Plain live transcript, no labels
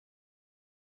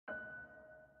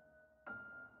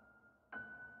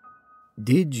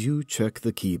Did you check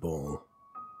the keybowl?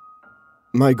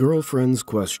 My girlfriend's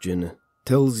question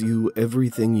tells you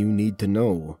everything you need to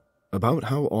know about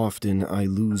how often I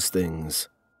lose things.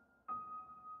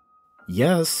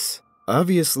 Yes,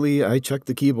 obviously I checked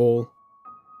the keybowl.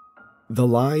 The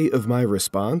lie of my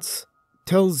response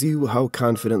tells you how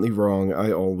confidently wrong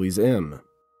I always am.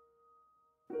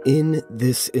 In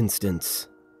this instance,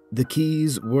 the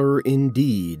keys were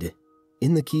indeed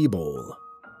in the keybowl.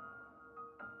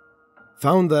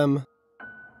 Found them.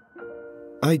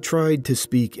 I tried to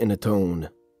speak in a tone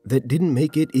that didn't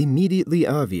make it immediately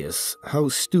obvious how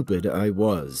stupid I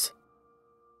was.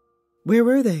 Where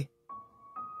were they?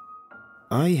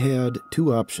 I had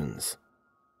two options.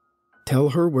 Tell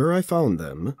her where I found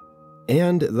them,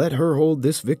 and let her hold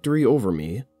this victory over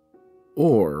me,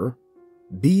 or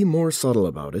be more subtle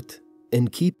about it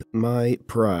and keep my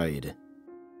pride.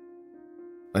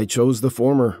 I chose the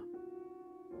former.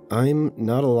 I'm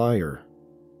not a liar.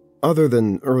 Other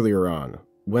than earlier on,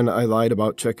 when I lied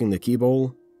about checking the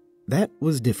keybowl, that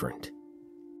was different.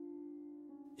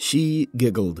 She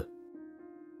giggled.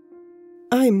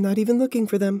 I'm not even looking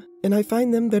for them, and I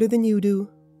find them better than you do.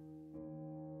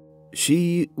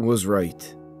 She was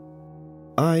right.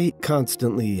 I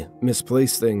constantly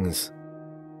misplace things.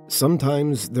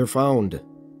 Sometimes they're found,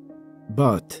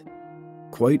 but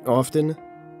quite often,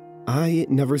 I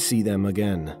never see them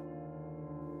again.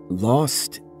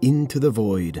 Lost into the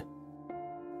void.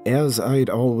 As I'd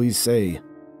always say,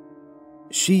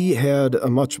 she had a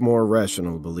much more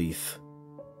rational belief.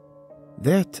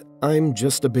 That I'm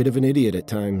just a bit of an idiot at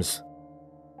times.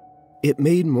 It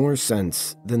made more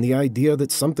sense than the idea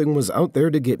that something was out there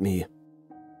to get me,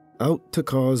 out to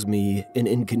cause me an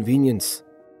inconvenience.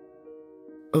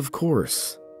 Of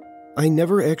course, I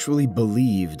never actually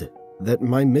believed that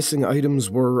my missing items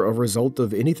were a result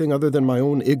of anything other than my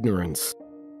own ignorance.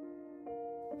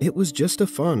 It was just a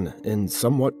fun and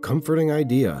somewhat comforting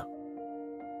idea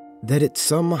that it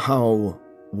somehow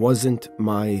wasn't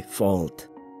my fault.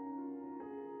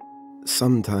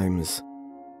 Sometimes,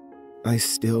 I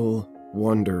still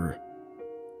wonder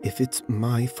if it's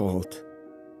my fault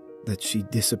that she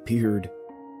disappeared.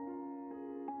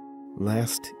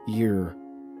 Last year,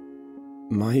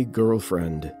 my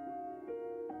girlfriend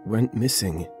went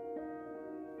missing.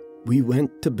 We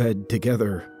went to bed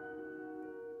together.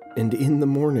 And in the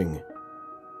morning,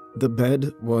 the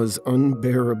bed was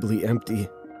unbearably empty.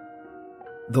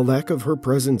 The lack of her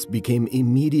presence became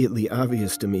immediately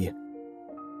obvious to me.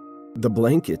 The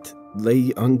blanket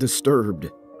lay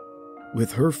undisturbed,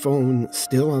 with her phone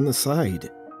still on the side.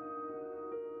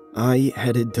 I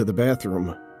headed to the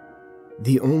bathroom,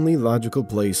 the only logical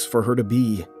place for her to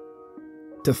be,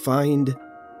 to find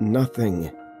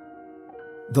nothing.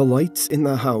 The lights in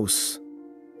the house,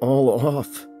 all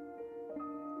off,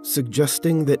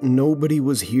 suggesting that nobody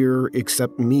was here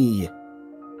except me.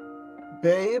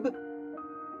 Babe?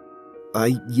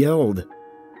 I yelled,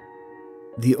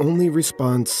 the only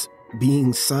response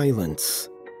being silence.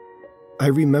 I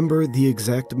remember the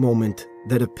exact moment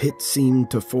that a pit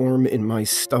seemed to form in my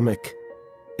stomach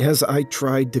as I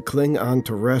tried to cling on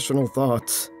to rational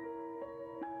thoughts.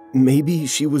 Maybe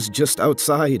she was just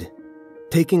outside,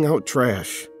 taking out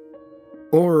trash.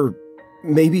 Or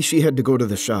maybe she had to go to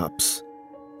the shops,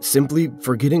 simply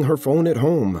forgetting her phone at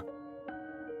home.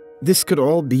 This could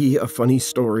all be a funny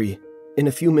story in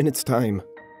a few minutes' time.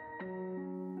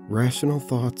 Rational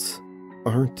thoughts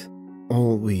aren't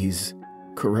always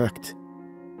correct,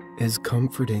 as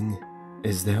comforting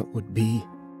as that would be.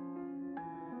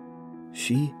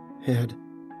 She had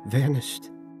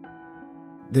vanished.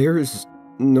 There's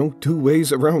no two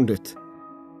ways around it.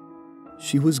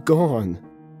 She was gone.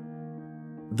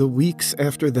 The weeks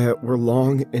after that were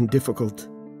long and difficult.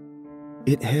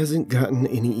 It hasn't gotten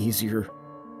any easier.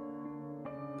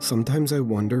 Sometimes I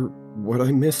wonder what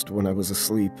I missed when I was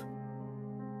asleep.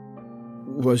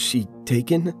 Was she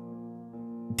taken?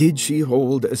 Did she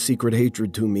hold a secret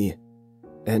hatred to me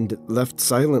and left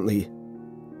silently,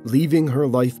 leaving her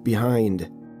life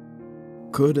behind?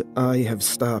 Could I have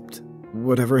stopped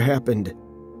whatever happened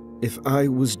if I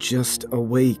was just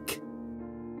awake?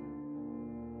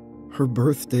 Her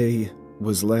birthday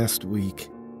was last week.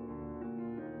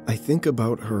 I think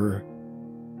about her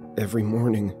every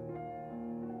morning.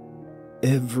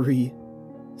 Every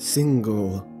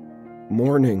single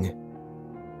morning.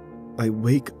 I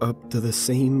wake up to the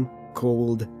same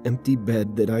cold, empty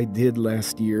bed that I did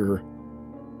last year.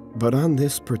 But on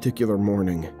this particular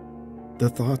morning, the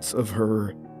thoughts of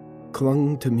her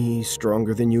clung to me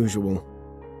stronger than usual.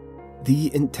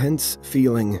 The intense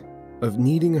feeling of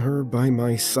needing her by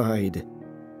my side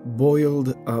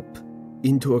boiled up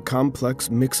into a complex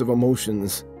mix of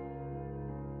emotions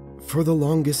For the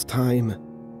longest time,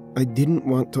 I didn't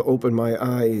want to open my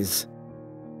eyes.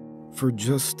 For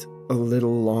just a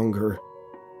little longer,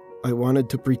 I wanted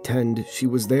to pretend she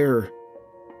was there,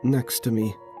 next to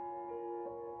me.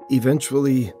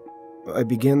 Eventually, I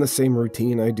began the same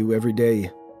routine I do every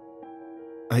day.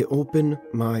 I open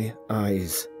my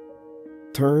eyes,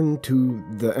 turn to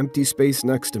the empty space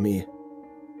next to me,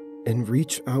 and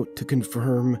reach out to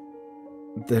confirm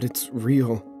that it's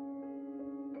real.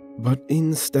 But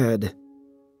instead,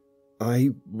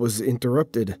 I was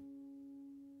interrupted.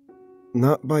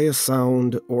 Not by a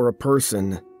sound or a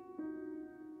person,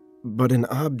 but an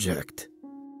object.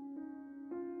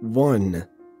 One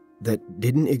that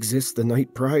didn't exist the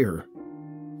night prior,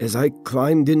 as I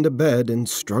climbed into bed and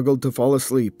struggled to fall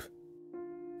asleep.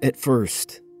 At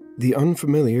first, the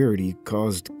unfamiliarity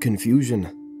caused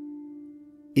confusion.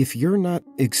 If you're not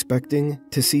expecting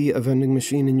to see a vending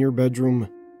machine in your bedroom,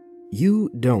 you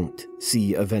don't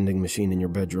see a vending machine in your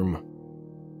bedroom.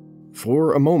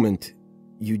 For a moment,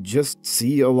 you just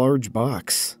see a large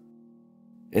box,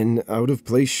 an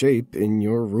out-of-place shape in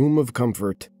your room of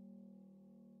comfort.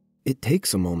 It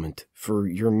takes a moment for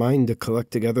your mind to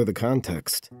collect together the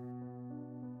context.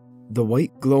 The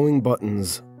white glowing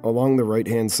buttons along the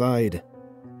right-hand side,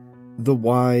 the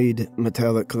wide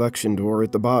metallic collection door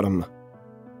at the bottom,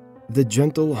 the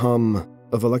gentle hum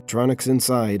of electronics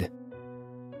inside.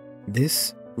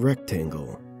 This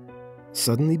rectangle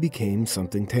suddenly became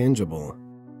something tangible,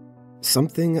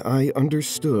 something I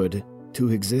understood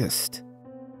to exist.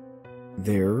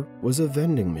 There was a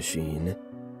vending machine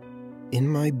in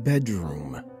my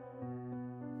bedroom.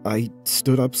 I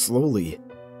stood up slowly,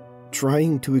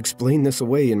 trying to explain this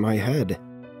away in my head.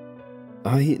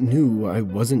 I knew I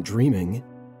wasn't dreaming.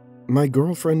 My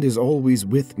girlfriend is always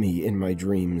with me in my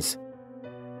dreams.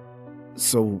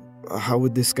 So how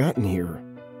had this gotten here,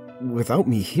 without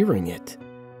me hearing it?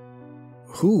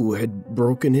 Who had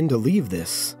broken in to leave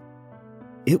this?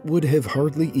 It would have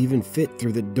hardly even fit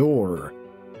through the door,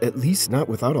 at least not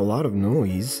without a lot of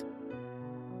noise.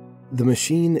 The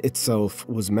machine itself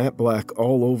was matte black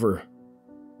all over.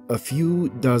 A few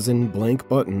dozen blank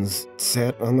buttons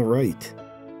sat on the right.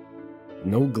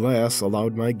 No glass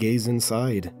allowed my gaze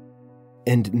inside,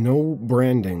 and no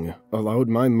branding allowed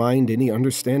my mind any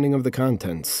understanding of the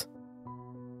contents.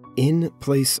 In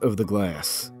place of the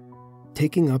glass,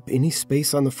 taking up any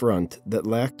space on the front that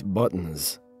lacked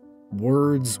buttons,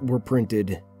 words were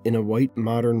printed in a white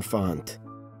modern font.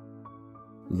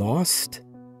 Lost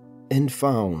and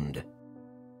found.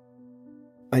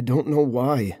 I don't know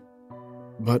why,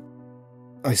 but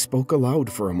I spoke aloud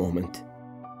for a moment.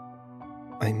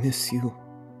 I miss you.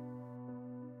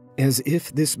 As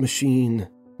if this machine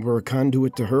were a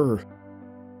conduit to her.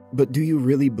 But do you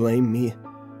really blame me?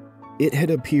 It had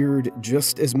appeared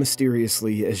just as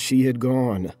mysteriously as she had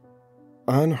gone.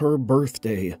 On her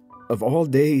birthday, of all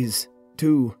days,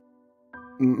 too.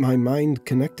 My mind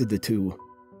connected the two,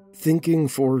 thinking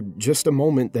for just a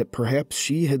moment that perhaps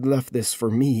she had left this for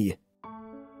me.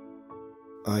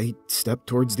 I stepped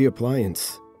towards the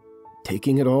appliance,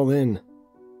 taking it all in.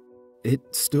 It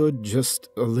stood just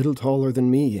a little taller than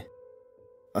me.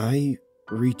 I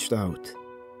reached out,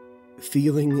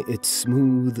 feeling its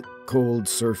smooth, cold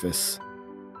surface.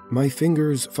 My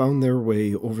fingers found their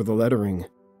way over the lettering,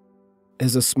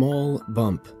 as a small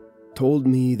bump told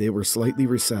me they were slightly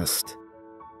recessed.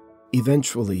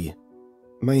 Eventually,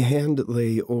 my hand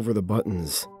lay over the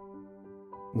buttons.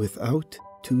 Without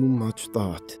too much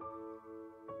thought,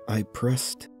 I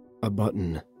pressed a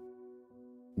button.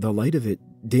 The light of it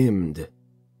dimmed,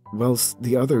 whilst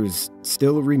the others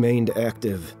still remained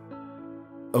active.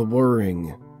 A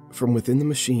whirring from within the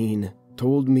machine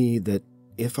told me that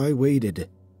if I waited,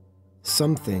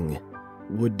 something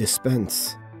would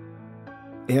dispense.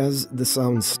 As the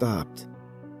sound stopped,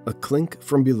 a clink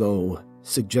from below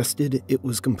suggested it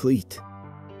was complete.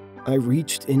 I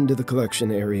reached into the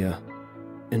collection area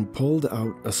and pulled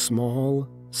out a small,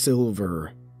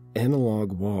 silver,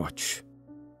 analog watch.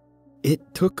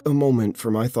 It took a moment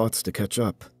for my thoughts to catch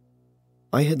up.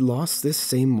 I had lost this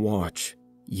same watch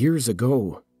years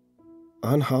ago,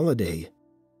 on holiday.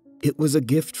 It was a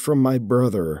gift from my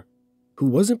brother, who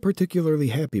wasn't particularly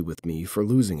happy with me for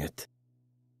losing it.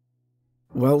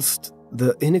 Whilst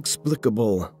the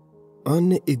inexplicable,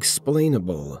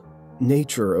 unexplainable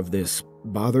nature of this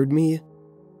bothered me,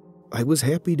 I was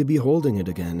happy to be holding it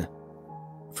again.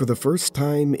 For the first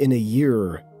time in a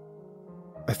year,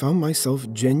 I found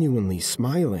myself genuinely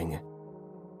smiling.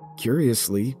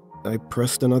 Curiously, I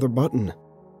pressed another button.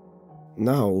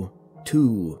 Now,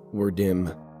 2 were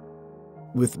dim,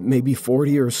 with maybe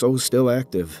 40 or so still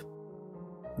active.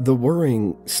 The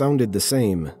whirring sounded the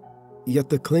same, yet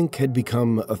the clink had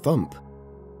become a thump.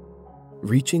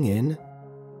 Reaching in,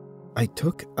 I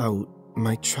took out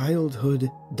my childhood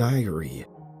diary.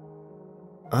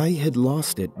 I had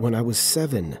lost it when I was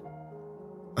 7.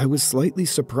 I was slightly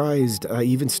surprised I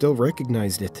even still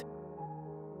recognized it.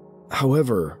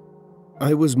 However,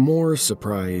 I was more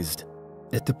surprised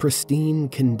at the pristine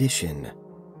condition.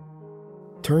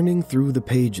 Turning through the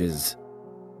pages,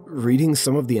 reading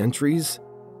some of the entries,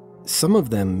 some of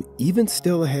them even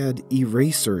still had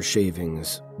eraser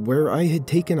shavings where I had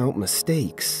taken out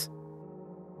mistakes.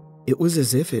 It was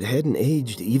as if it hadn't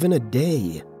aged even a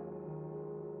day.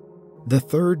 The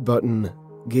third button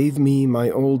gave me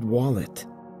my old wallet.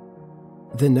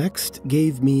 The next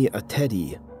gave me a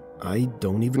teddy I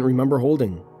don't even remember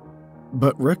holding,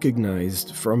 but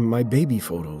recognized from my baby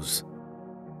photos.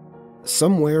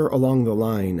 Somewhere along the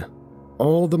line,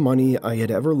 all the money I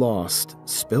had ever lost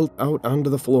spilt out onto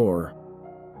the floor.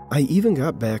 I even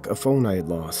got back a phone I had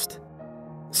lost,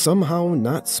 somehow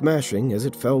not smashing as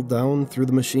it fell down through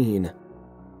the machine.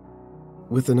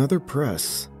 With another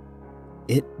press,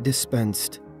 it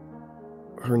dispensed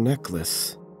her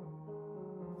necklace.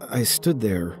 I stood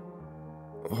there,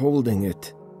 holding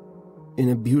it, in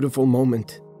a beautiful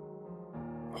moment,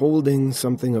 holding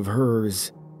something of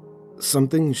hers,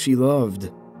 something she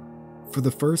loved, for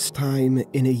the first time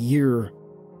in a year.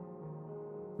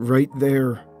 Right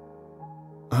there,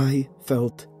 I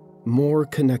felt more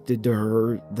connected to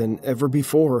her than ever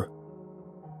before.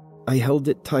 I held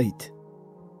it tight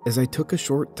as I took a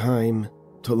short time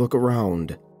to look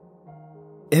around.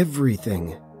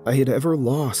 Everything I had ever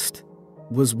lost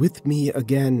was with me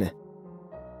again.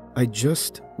 I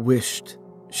just wished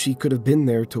she could have been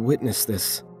there to witness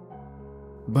this.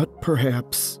 But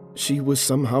perhaps she was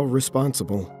somehow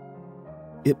responsible.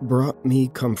 It brought me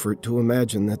comfort to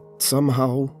imagine that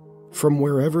somehow, from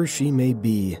wherever she may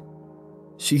be,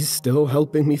 she's still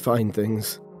helping me find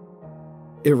things.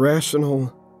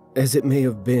 Irrational as it may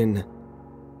have been,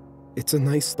 it's a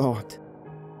nice thought.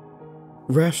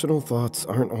 Rational thoughts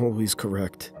aren't always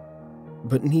correct,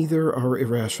 but neither are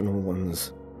irrational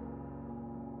ones.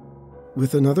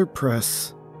 With another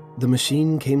press, the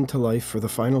machine came to life for the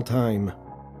final time.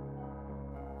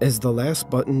 As the last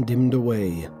button dimmed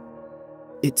away,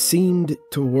 it seemed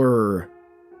to whir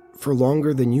for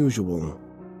longer than usual.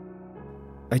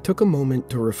 I took a moment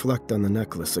to reflect on the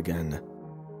necklace again.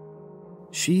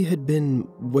 She had been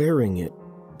wearing it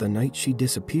the night she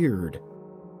disappeared.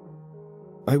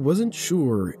 I wasn't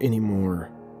sure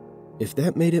anymore if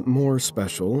that made it more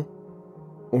special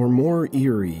or more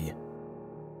eerie.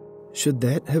 Should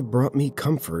that have brought me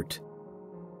comfort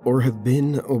or have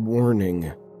been a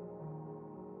warning?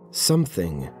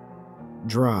 Something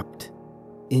dropped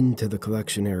into the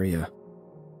collection area,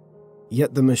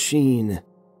 yet the machine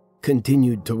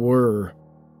continued to whir.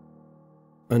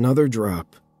 Another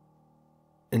drop,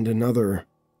 and another,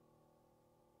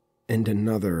 and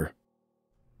another.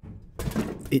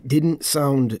 It didn't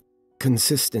sound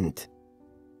consistent.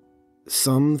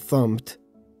 Some thumped,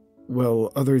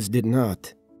 while others did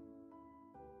not.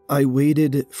 I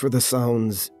waited for the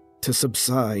sounds to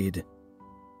subside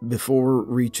before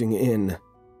reaching in.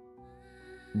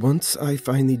 Once I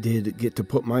finally did get to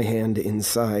put my hand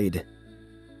inside,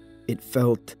 it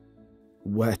felt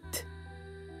wet.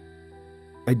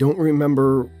 I don't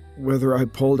remember whether I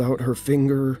pulled out her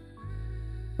finger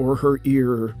or her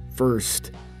ear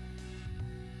first.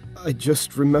 I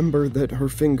just remember that her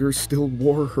finger still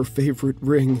wore her favorite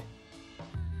ring.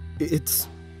 It's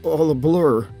all a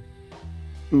blur.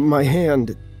 My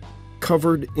hand,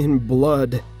 covered in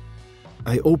blood.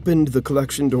 I opened the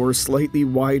collection door slightly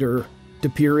wider to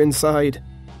peer inside.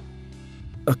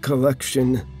 A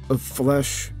collection of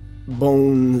flesh,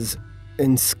 bones,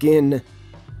 and skin.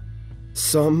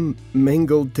 Some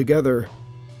mangled together,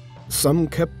 some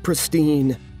kept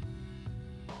pristine.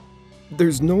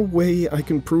 There's no way I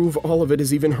can prove all of it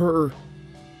is even her.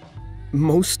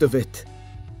 Most of it,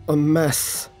 a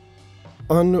mess.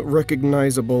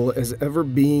 Unrecognizable as ever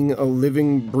being a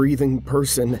living, breathing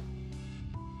person.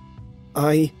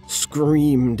 I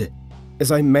screamed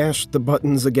as I mashed the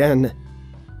buttons again.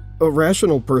 A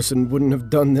rational person wouldn't have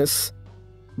done this,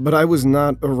 but I was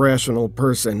not a rational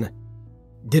person.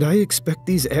 Did I expect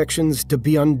these actions to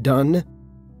be undone?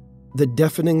 The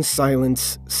deafening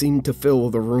silence seemed to fill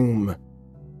the room.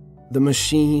 The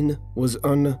machine was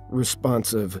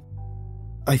unresponsive.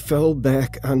 I fell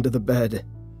back onto the bed,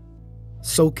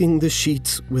 soaking the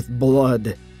sheets with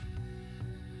blood.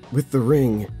 With the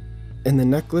ring and the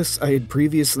necklace I had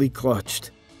previously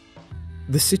clutched,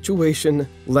 the situation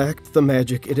lacked the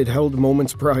magic it had held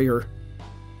moments prior.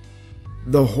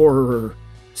 The horror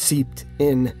seeped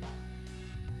in.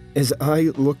 As I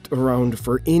looked around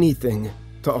for anything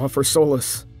to offer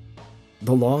solace,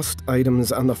 the lost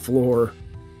items on the floor,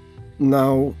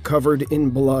 now covered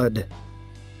in blood,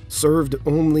 served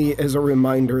only as a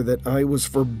reminder that I was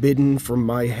forbidden from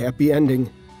my happy ending.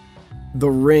 The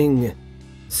ring,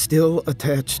 still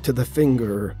attached to the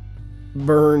finger,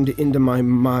 burned into my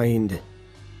mind.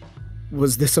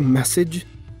 Was this a message?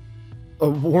 A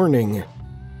warning?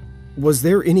 Was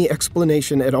there any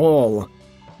explanation at all?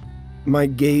 My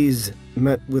gaze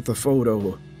met with a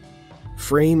photo,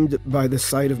 framed by the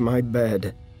side of my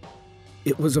bed.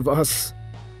 It was of us,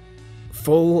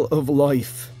 full of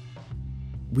life.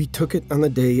 We took it on the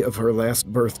day of her last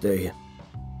birthday,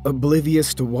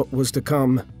 oblivious to what was to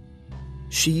come.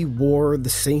 She wore the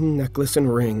same necklace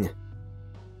and ring.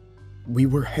 We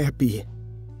were happy.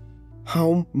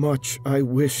 How much I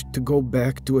wished to go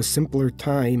back to a simpler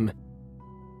time.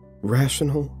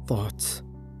 Rational thoughts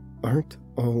aren't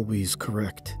always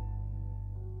correct,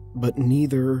 but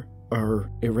neither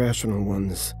are irrational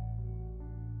ones.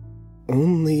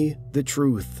 Only the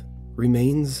truth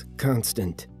remains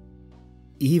constant,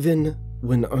 even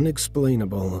when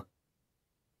unexplainable,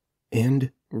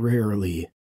 and rarely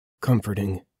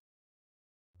comforting.